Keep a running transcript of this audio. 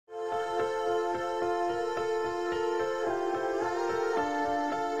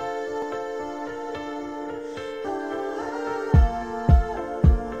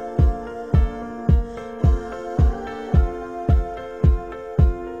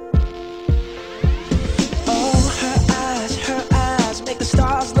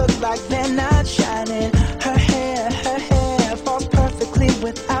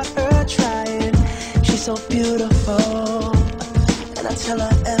so beautiful, and I tell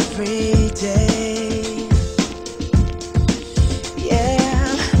her every day.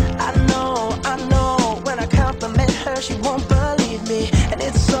 Yeah, I know, when I compliment her, she won't believe me. And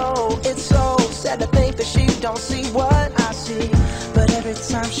it's so sad to think that she don't see what I see. But every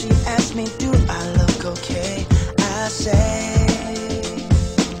time she asks me, do I look okay, I say,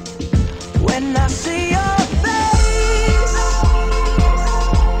 when I see your face,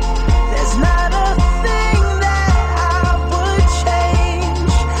 there's not a thing that I would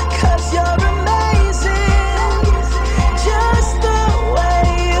change, 'cause you're amazing, just the way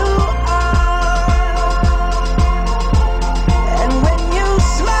you are. And when you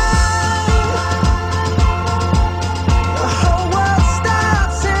smile, the whole world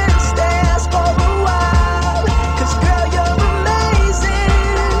stops and stares for a while, 'cause girl, you're amazing,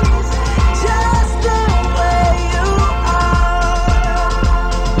 just the way you are.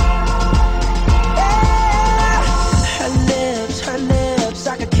 Yeah. Her lips,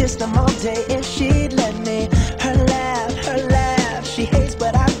 I could kiss them all day if she'd let me. Her laugh, she hates,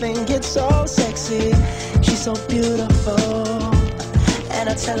 but I think it's so sexy. She's so beautiful, and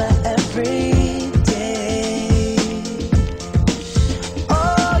I tell her every day.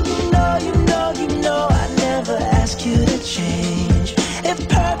 Oh, you know, I never ask you to change. If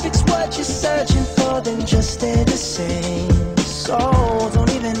perfect's what you're searching for, then just stay the same. So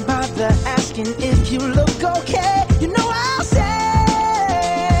don't even bother asking if you look okay. You know I'll say,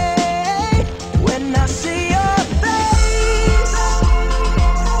 when I see your face,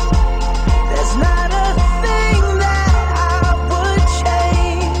 there's not a thing that I would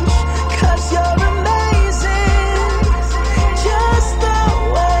change, 'cause you're amazing, just the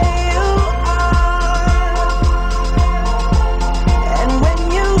way you are. And when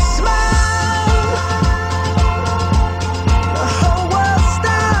you smile, the whole world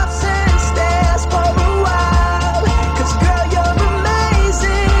stops and stares for a while, 'cause girl, you're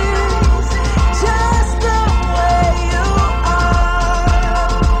amazing, just the way you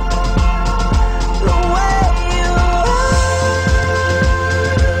are. The way you are,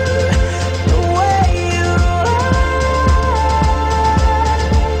 the way you are.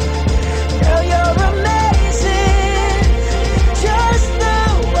 Girl, you're amazing, just the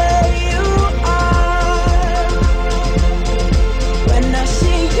way you are. When I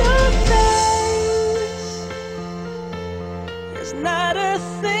see your face, there's not a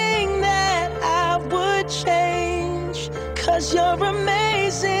thing that I would change, 'cause you're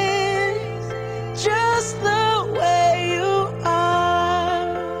amazing, just the way you are.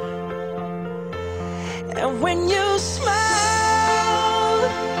 And when you smile,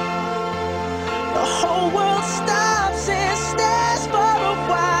 the whole world stops and stares for a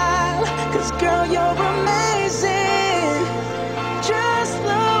while, 'cause girl, you're amazing, just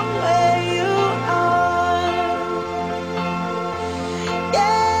the way you are.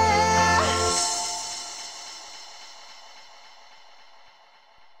 Yeah.